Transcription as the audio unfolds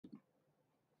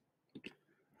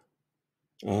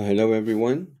Hello,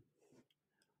 everyone.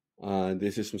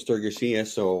 This is Mr. Garcia.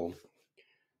 So,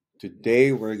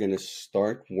 today we're going to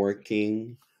start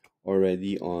working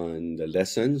already on the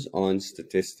lessons on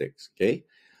statistics. Okay.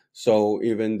 So,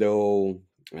 even though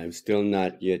I'm still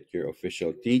not yet your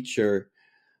official teacher,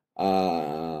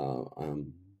 uh,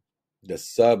 um, the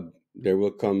sub, they will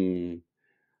come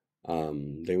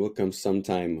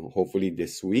sometime, hopefully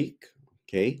this week.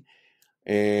 Okay.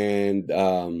 And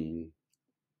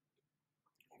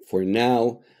For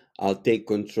now, I'll take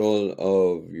control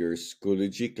of your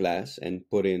Schoology class and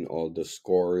put in all the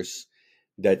scores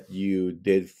that you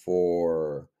did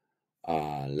for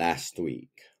last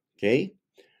week. Okay?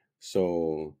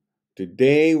 So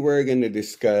today we're going to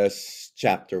discuss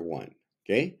chapter one.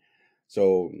 Okay?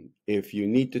 So if you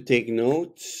need to take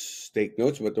notes, take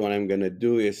notes. But what I'm going to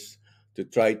do is to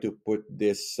try to put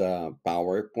this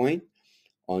PowerPoint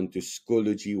onto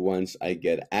Schoology once I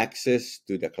get access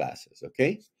to the classes.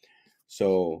 Okay?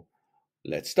 So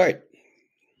let's start.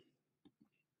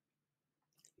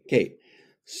 Okay,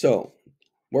 so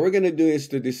what we're going to do is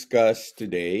to discuss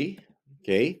today,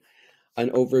 okay,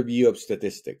 an overview of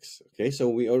statistics. Okay, so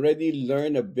we already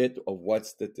learned a bit of what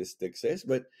statistics is,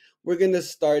 but we're going to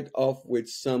start off with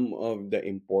some of the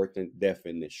important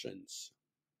definitions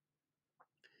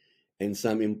and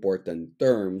some important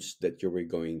terms that you were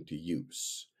going to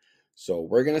use. So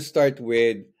we're going to start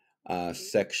with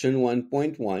section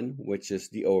 1.1, which is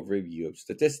the overview of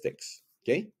statistics.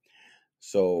 Okay,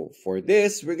 so for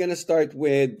this, we're going to start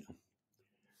with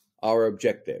our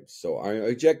objectives. So our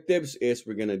objectives is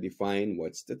we're going to define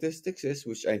what statistics is,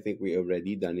 which I think we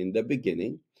already done in the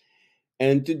beginning.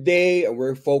 And today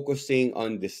we're focusing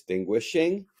on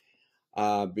distinguishing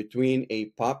between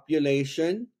a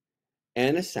population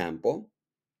and a sample,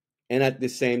 and at the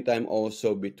same time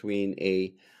also between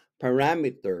a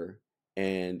parameter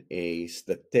and a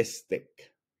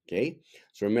statistic. Okay,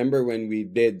 so remember when we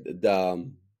did the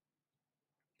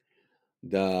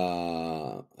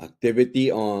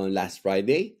activity on last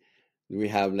Friday, we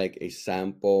have like a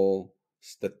sample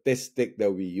statistic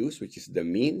that we use, which is the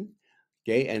mean.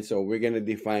 Okay, and so we're going to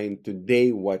define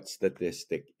today what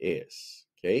statistic is.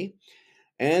 Okay,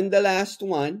 and the last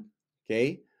one,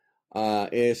 okay,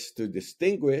 is to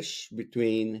distinguish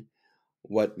between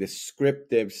what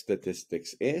descriptive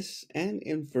statistics is and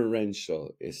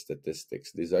inferential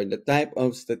statistics. These are the type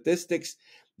of statistics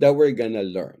that we're going to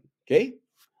learn. Okay,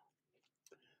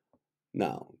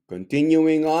 now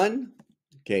continuing on.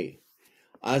 Okay,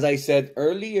 as I said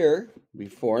earlier,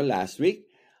 before last week,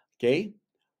 okay,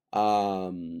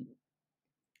 um,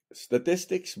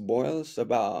 statistics boils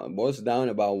down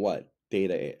about what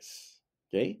data is.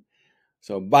 Okay,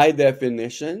 so by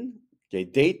definition, okay,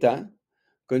 data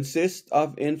consists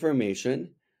of information,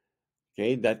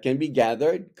 okay, that can be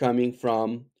gathered coming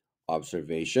from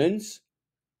observations,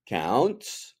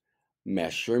 counts,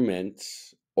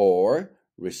 measurements, or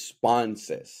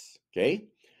responses.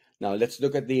 Okay, now let's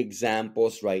look at the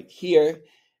examples right here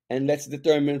and let's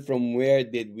determine from where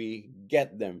did we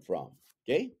get them from.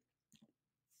 Okay,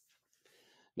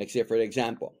 let's say for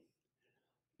example,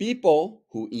 people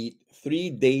who eat 3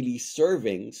 daily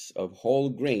servings of whole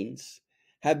grains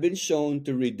have been shown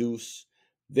to reduce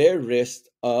their risk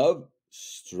of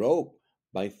stroke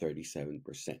by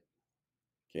 37%.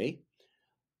 Okay,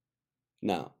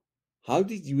 now, how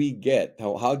did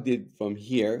from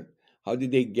here, how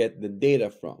did they get the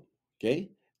data from? Okay,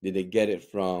 did they get it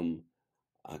from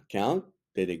a count?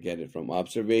 Did they get it from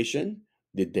observation?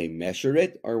 Did they measure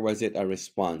it or was it a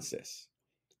responses?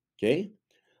 Okay,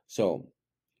 so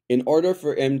in order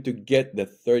for him to get the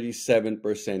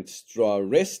 37% straw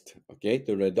risk, okay,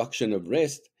 the reduction of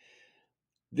risk,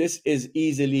 this is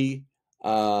easily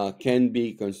can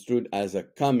be construed as a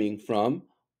coming from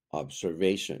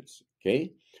observations.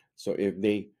 Okay, so if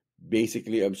they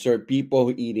basically observe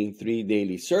people eating 3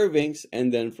 daily servings,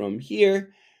 and then from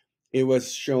here it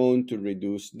was shown to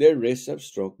reduce their risk of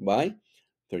stroke by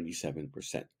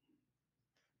 37%.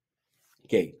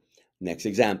 Okay, next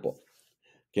example.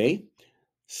 Okay,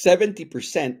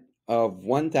 70% of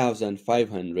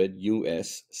 1,500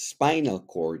 US spinal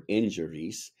cord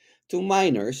injuries to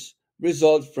minors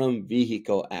result from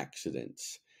vehicle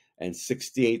accidents, and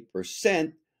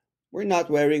 68% were not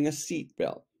wearing a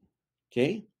seatbelt.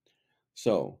 Okay,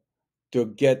 so to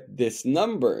get these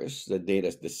numbers, the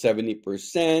data, the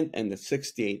 70% and the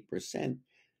 68%,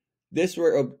 these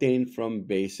were obtained from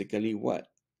basically what?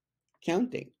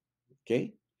 Counting.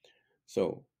 Okay,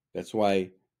 so that's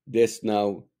why this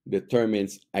now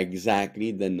determines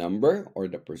exactly the number or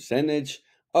the percentage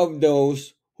of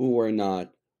those who were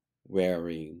not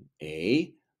wearing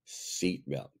a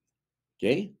seatbelt.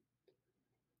 Okay?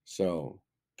 So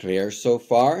Clear so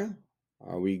far?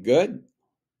 Are we good?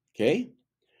 Okay.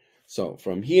 So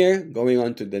from here, going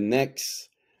on to the next.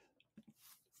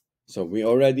 So we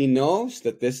already know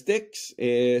statistics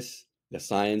is the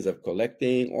science of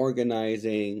collecting,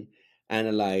 organizing,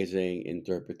 analyzing,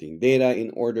 interpreting data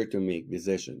in order to make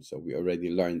decisions. So we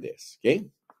already learned this. Okay.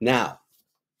 Now,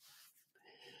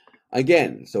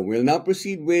 again, so we'll now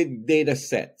proceed with data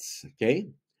sets. Okay.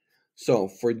 So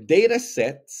for data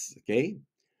sets, okay,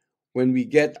 when we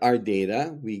get our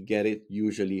data, we get it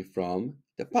usually from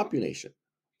the population.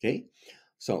 Okay.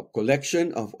 So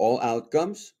collection of all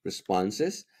outcomes,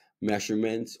 responses,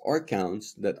 measurements, or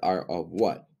counts that are of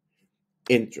what?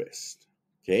 Interest.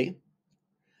 Okay.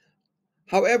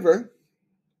 However,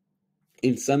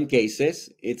 in some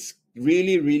cases, it's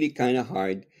really kind of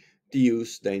hard to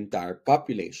use the entire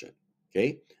population.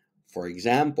 Okay. For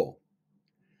example,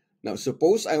 now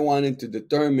suppose I wanted to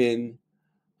determine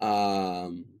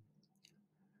um,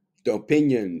 the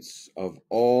opinions of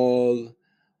all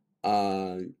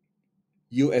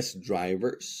US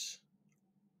drivers,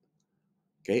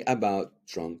 okay, about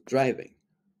drunk driving.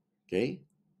 Okay.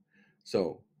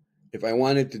 So if I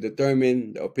wanted to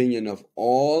determine the opinion of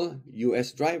all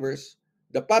US drivers,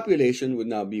 the population would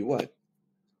now be what?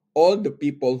 All the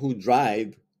people who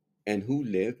drive and who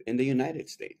live in the United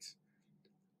States.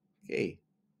 Okay.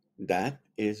 That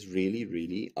is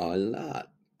really a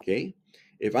lot. Okay.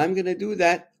 If I'm going to do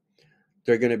that,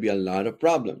 there are going to be a lot of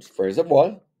problems. First of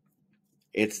all,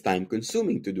 it's time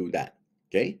consuming to do that.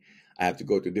 Okay. I have to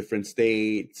go to different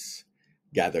states,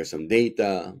 gather some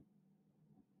data,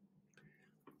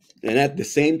 and at the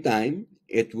same time,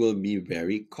 it will be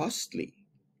very costly.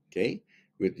 Okay.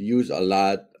 It use a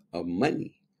lot of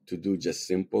money to do just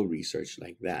simple research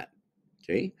like that.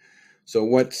 Okay. So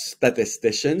what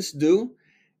statisticians do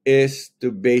is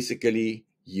to basically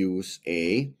use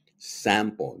a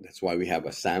sample. That's why we have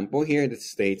a sample here that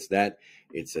states that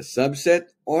it's a subset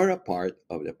or a part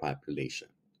of the population.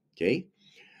 Okay.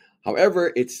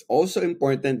 However, it's also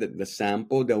important that the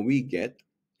sample that we get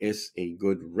is a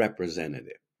good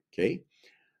representative. Okay.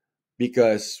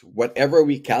 Because whatever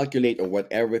we calculate or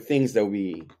whatever things that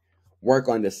we work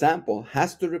on the sample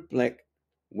has to reflect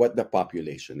what the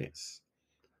population is.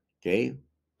 Okay.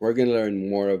 We're going to learn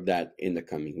more of that in the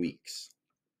coming weeks.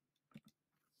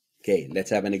 Okay, let's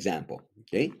have an example.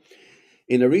 Okay.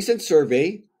 In a recent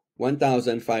survey,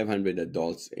 1,500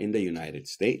 adults in the United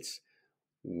States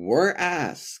were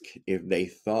asked if they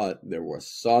thought there was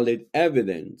solid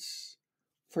evidence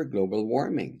for global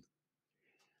warming.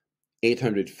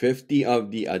 850 of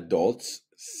the adults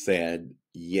said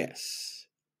yes.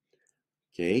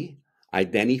 Okay.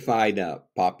 Identify the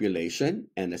population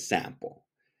and a sample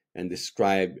and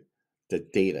describe the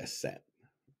data set.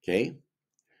 Okay.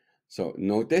 So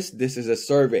notice this is a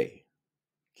survey.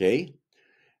 Okay.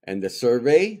 And the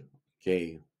survey,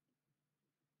 okay,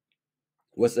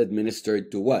 was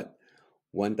administered to what?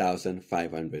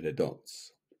 1,500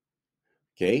 adults.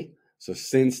 Okay. So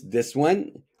since this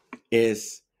one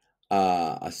is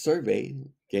a survey,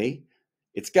 okay,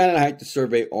 it's kind of hard to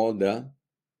survey all the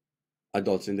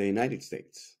adults in the United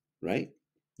States, right?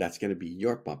 That's going to be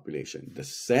your population, the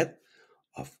set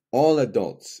of all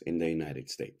adults in the United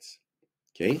States.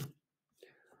 Okay.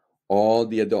 All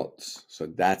the adults. So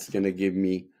that's going to give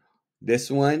me this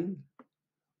one,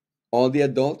 all the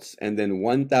adults, and then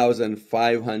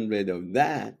 1,500 of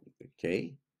that,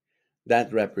 okay,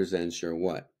 that represents your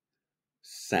what?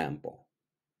 Sample.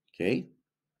 Okay.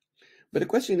 But the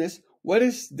question is, what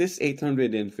is this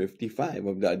 855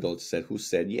 of the adults said who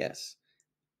said yes?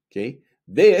 Okay.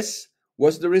 This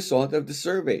was the result of the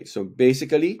survey. So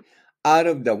basically, out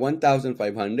of the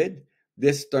 1,500,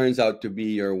 this turns out to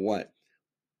be your what?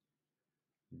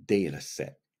 Data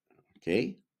set.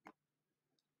 Okay.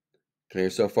 Clear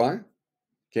so far?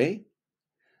 Okay.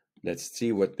 Let's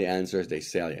see what the answers they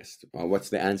tell us. What's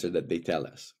the answer that they tell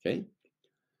us? Okay.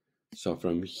 So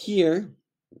from here,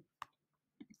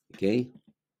 okay,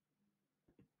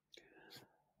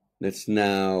 let's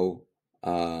now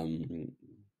go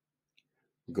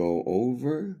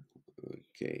over,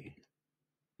 okay,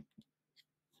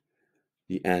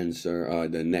 the answer,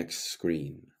 the next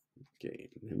screen. Okay,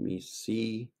 let me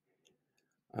see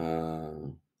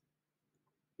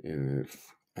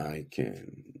if I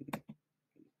can.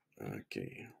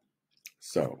 Okay,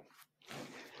 so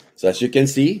as you can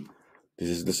see, this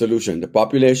is the solution. The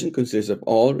population consists of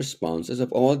all responses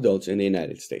of all adults in the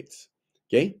United States.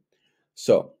 Okay,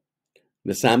 so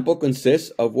the sample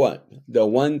consists of what? The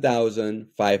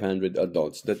 1,500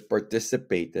 adults that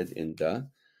participated in the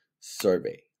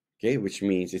survey. Okay, which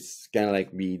means it's kind of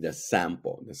like be the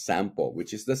sample,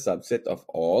 which is the subset of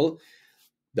all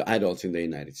the adults in the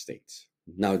United States.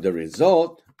 Now, the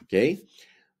result, okay,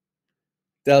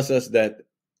 tells us that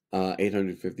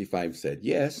 855 said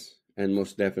yes, and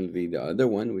most definitely the other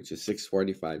one, which is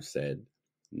 645, said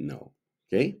no.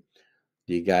 Okay,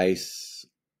 do you guys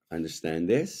understand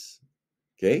this?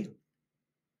 Okay,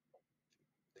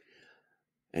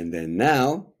 and then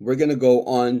now we're going to go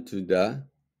on to the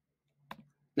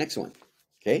next one,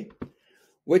 okay,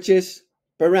 which is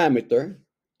parameter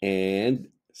and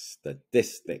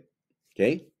statistic.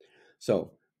 Okay,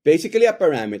 so basically a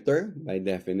parameter, by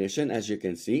definition, as you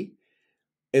can see,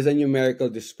 is a numerical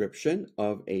description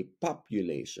of a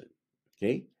population,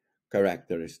 okay,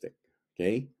 characteristic,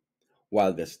 okay,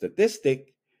 while the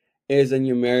statistic is a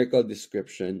numerical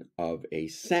description of a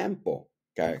sample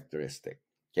characteristic,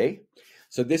 okay.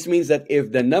 So this means that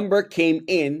if the number came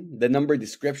in, the number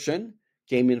description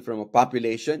came in from a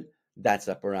population, that's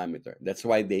a parameter. That's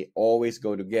why they always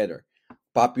go together.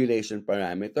 Population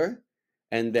parameter,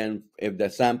 and then if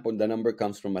the number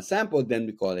comes from a sample, then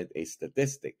we call it a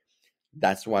statistic.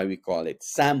 That's why we call it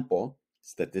sample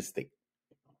statistic.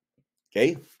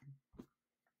 Okay?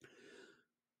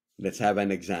 Let's have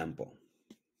an example.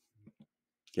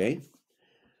 Okay?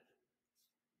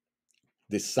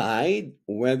 Decide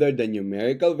whether the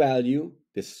numerical value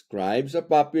describes a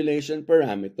population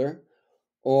parameter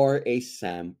or a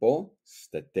sample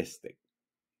statistic.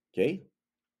 Okay?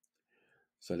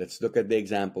 So let's look at the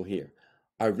example here.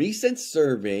 A recent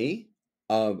survey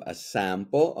of a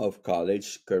sample of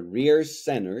college career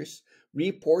centers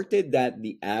reported that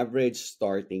the average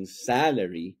starting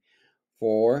salary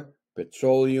for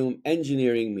petroleum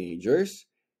engineering majors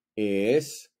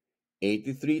is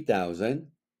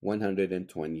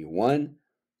 $83,121.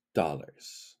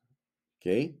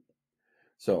 Okay,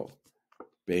 so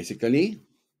basically,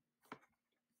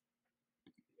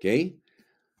 okay,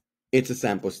 it's a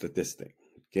sample statistic.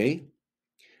 Okay,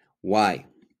 why?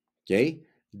 Okay,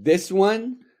 this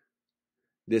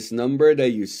number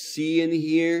that you see in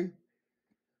here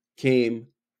came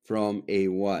from a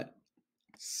what?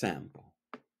 Sample.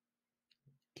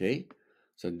 Okay,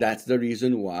 so that's the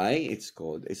reason why it's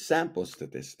called a sample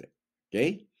statistic.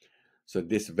 Okay, so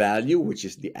this value, which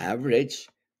is the average,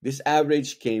 this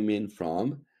average came in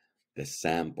from the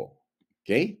sample.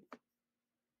 Okay,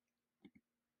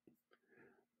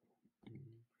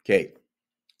 okay,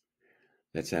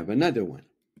 let's have another one.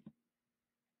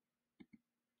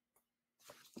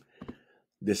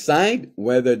 Decide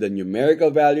whether the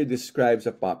numerical value describes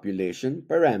a population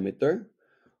parameter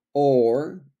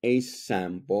or a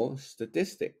sample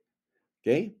statistic.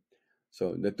 Okay,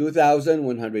 so the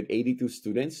 2,182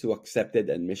 students who accepted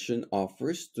admission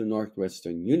offers to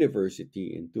Northwestern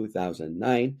University in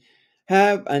 2009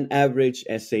 have an average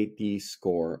SAT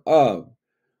score of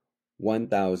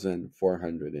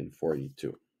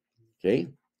 1,442. Okay,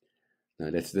 now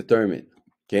let's determine.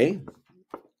 Okay,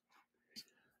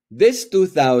 this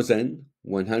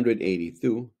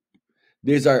 2,182,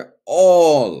 these are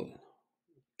all,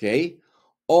 okay,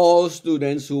 all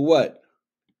students who what?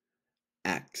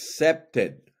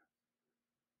 Accepted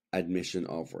admission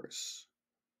offers.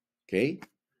 Okay,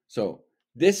 so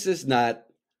this is not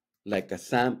like a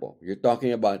sample. You're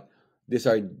talking about these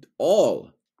are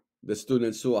all the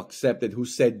students who accepted, who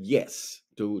said yes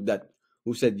to that,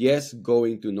 who said yes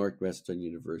going to Northwestern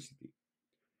University.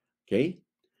 Okay,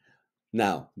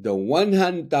 now the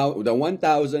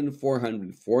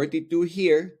 1,442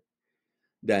 here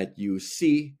that you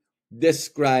see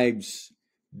describes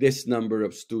this number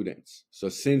of students. So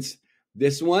since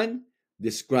this one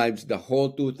describes the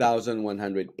whole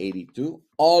 2,182,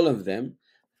 all of them,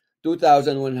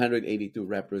 2,182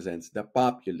 represents the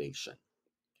population.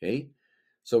 Okay,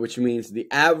 so which means the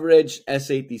average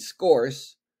SAT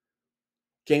scores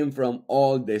came from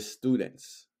all these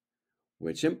students,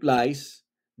 which implies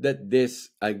that this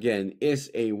again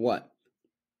is a what?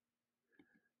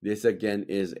 This again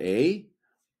is a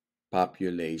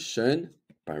population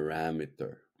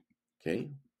parameter.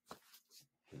 Okay,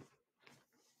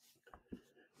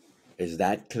 is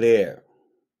that clear?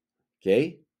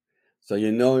 Okay, so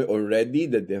you know already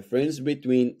the difference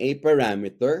between a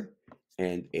parameter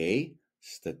and a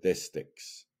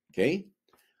statistics. Okay,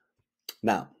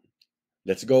 now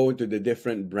let's go into the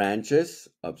different branches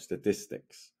of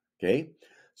statistics. Okay,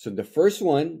 so the first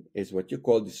one is what you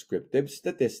call descriptive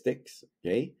statistics.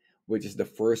 Okay, which is the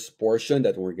first portion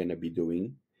that we're going to be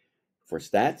doing for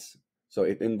stats. So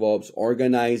it involves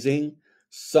organizing,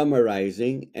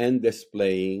 summarizing, and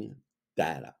displaying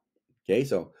data. Okay,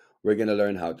 so we're going to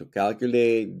learn how to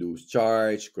calculate, do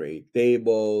charts, create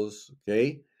tables,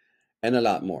 okay, and a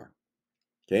lot more.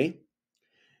 Okay,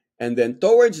 and then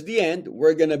towards the end,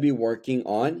 we're going to be working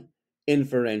on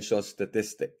inferential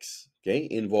statistics. Okay,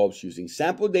 involves using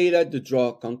sample data to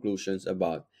draw conclusions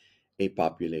about a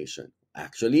population.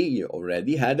 Actually, you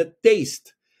already had a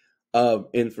taste of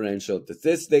inferential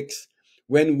statistics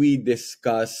when we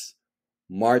discuss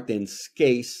Martin's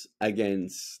case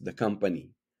against the company,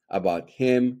 about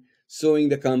him suing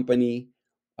the company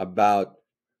about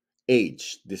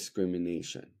age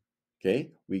discrimination.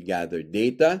 Okay, we gathered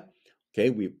data,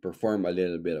 okay, we perform a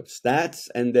little bit of stats,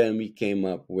 and then we came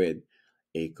up with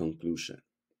a conclusion.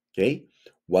 Okay,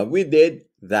 what we did,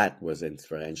 that was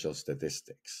inferential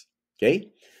statistics.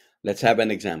 Okay, let's have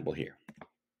an example here.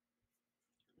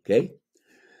 Okay,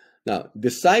 now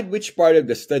decide which part of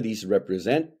the studies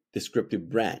represent descriptive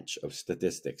branch of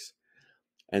statistics,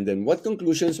 and then what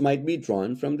conclusions might be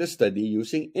drawn from the study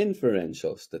using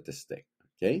inferential statistic.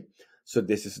 Okay, so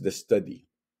this is the study.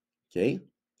 Okay,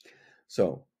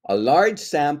 so a large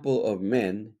sample of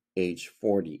men age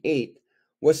 48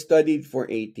 was studied for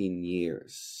 18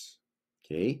 years.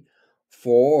 Okay,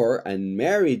 for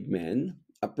unmarried men,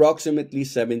 approximately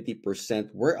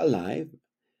 70% were alive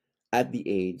at the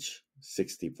age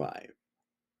 65.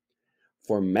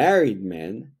 For married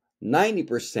men,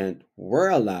 90% were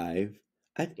alive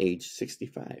at age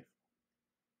 65.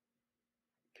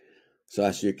 So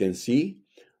as you can see,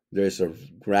 there's a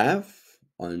graph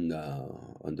on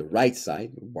the right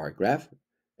side, bar graph,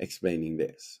 explaining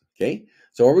this. Okay,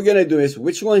 so what we're going to do is,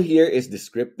 which one here is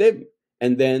descriptive,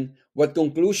 and then what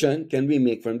conclusion can we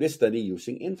make from this study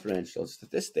using inferential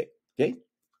statistic. Okay,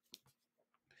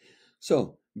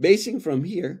 so basing from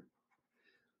here,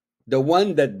 the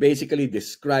one that basically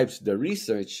describes the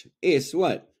research is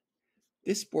what?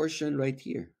 This portion right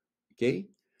here. Okay,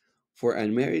 for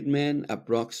unmarried men,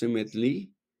 approximately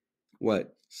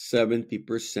what?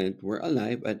 70% were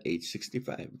alive at age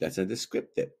 65. That's a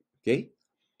descriptive. Okay,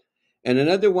 and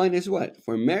another one is what?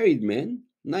 For married men,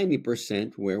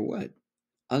 90% were what?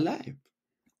 Alive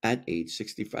at age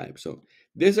 65. So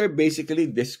these are basically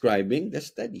describing the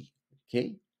study.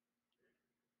 Okay,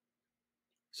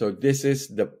 so this is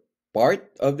the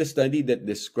part of the study that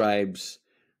describes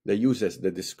the uses,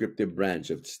 the descriptive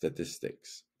branch of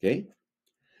statistics. Okay,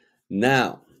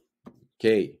 now,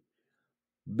 okay,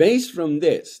 based from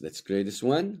this, let's clear this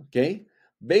one. Okay,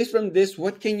 based from this,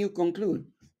 what can you conclude?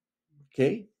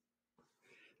 Okay,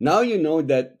 now you know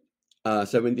that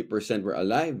 70% were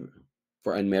alive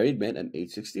for unmarried men at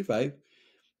age 65.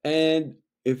 And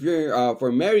if you're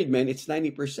for married men, it's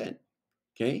 90%.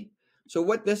 Okay, so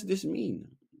what does this mean?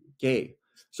 Okay,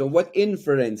 so what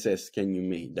inferences can you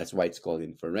make? That's why it's called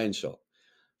inferential.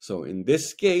 So in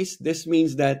this case, this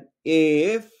means that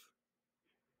if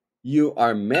you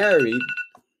are married,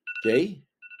 okay,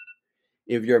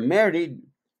 if you're married,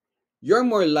 you're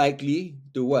more likely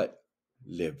to what?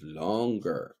 Live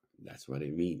longer. That's what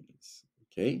it means.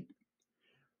 Okay,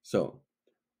 so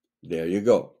there you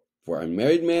go. For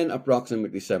unmarried men,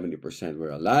 approximately 70%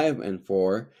 were alive, and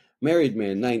for married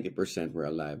men, 90% were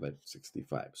alive at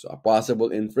 65. So a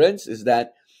possible inference is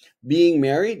that being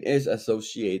married is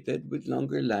associated with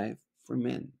longer life for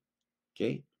men.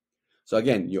 Okay? So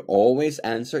again, you always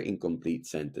answer in complete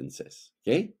sentences.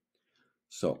 Okay?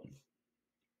 So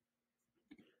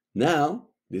now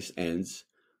this ends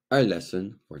our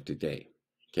lesson for today.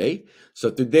 Okay,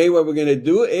 so today what we're going to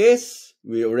do is,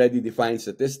 we already defined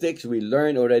statistics. We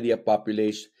learned already a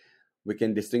population. We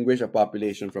can distinguish a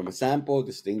population from a sample,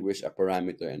 distinguish a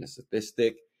parameter and a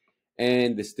statistic,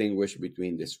 and distinguish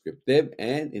between descriptive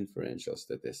and inferential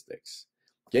statistics.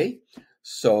 Okay,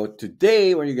 so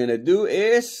today what you're going to do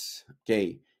is,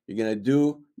 okay, you're going to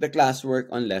do the classwork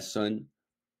on lesson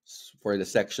for the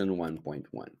section 1.1.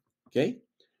 Okay,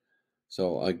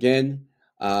 so again,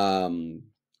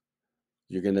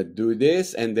 you're going to do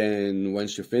this, and then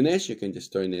once you finish, you can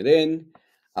just turn it in.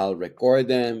 I'll record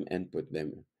them and put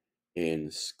them in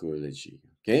Schoology.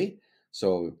 Okay?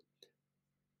 So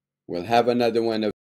we'll have another one of